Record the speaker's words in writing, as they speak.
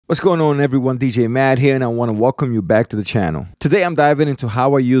What's going on, everyone? DJ Matt here, and I want to welcome you back to the channel. Today I'm diving into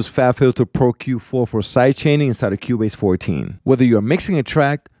how I use FabFilter Pro-Q4 for sidechaining inside of Cubase 14. Whether you're mixing a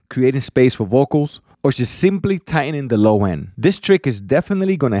track, creating space for vocals, or just simply tightening the low end, this trick is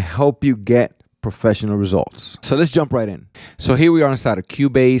definitely going to help you get professional results. So let's jump right in. So here we are inside of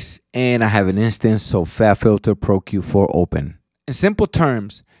Cubase, and I have an instance of FabFilter Pro-Q4 open. In simple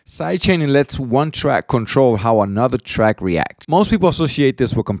terms, sidechaining lets one track control how another track reacts. Most people associate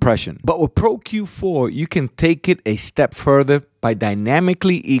this with compression, but with Pro-Q4, you can take it a step further by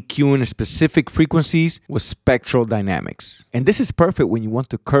dynamically EQing specific frequencies with spectral dynamics. And this is perfect when you want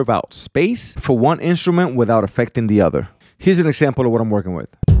to curve out space for one instrument without affecting the other. Here's an example of what I'm working with.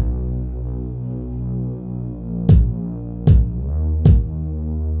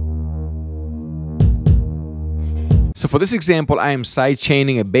 So for this example, I am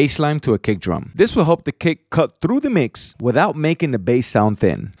sidechaining a bass line to a kick drum. This will help the kick cut through the mix without making the bass sound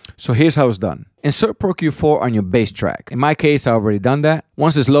thin. So here's how it's done. Insert Pro-Q4 on your bass track. In my case, I've already done that.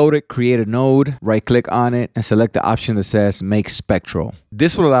 Once it's loaded, create a node, right-click on it, and select the option that says Make Spectral.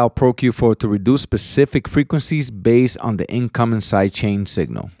 This will allow Pro-Q4 to reduce specific frequencies based on the incoming sidechain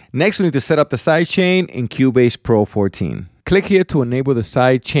signal. Next, we need to set up the sidechain in Cubase Pro 14. Click here to enable the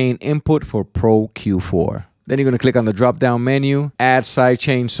sidechain input for Pro-Q4. Then you're going to click on the drop-down menu, add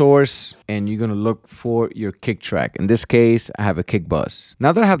sidechain source, and you're going to look for your kick track. In this case, I have a kick buzz.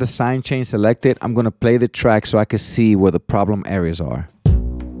 Now that I have the sidechain selected, I'm going to play the track so I can see where the problem areas are.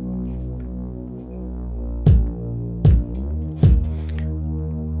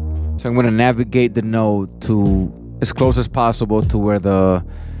 So I'm going to navigate the node to as close as possible to where the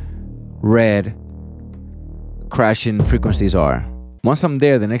red crashing frequencies are. Once I'm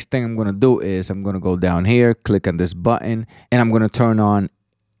there, the next thing I'm going to do is I'm going to go down here, click on this button, and I'm going to turn on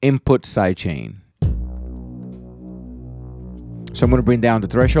Input Sidechain. So I'm going to bring down the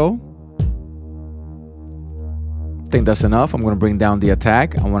threshold. I think that's enough. I'm going to bring down the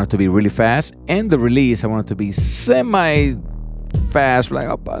attack. I want it to be really fast. And the release, I want it to be semi-fast. Like,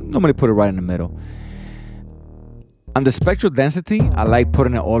 I normally put it right in the middle. On the spectral density, I like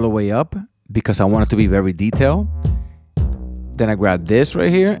putting it all the way up because I want it to be very detailed. Then I grab this right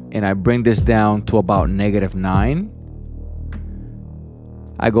here and I bring this down to about -9.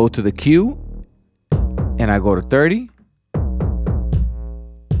 I go to the Q and I go to 30.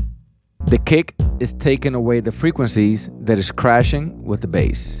 The kick is taking away the frequencies that is crashing with the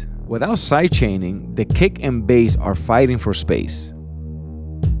bass. Without sidechaining, the kick and bass are fighting for space.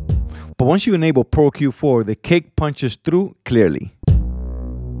 But once you enable Pro-Q4, the kick punches through clearly.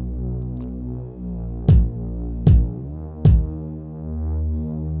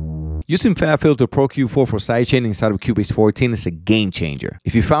 Using FabFilter Pro-Q4 for sidechaining inside of Cubase 14 is a game changer.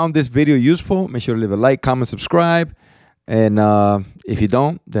 If you found this video useful, make sure to leave a like, comment, subscribe. And if you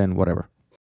don't, then whatever.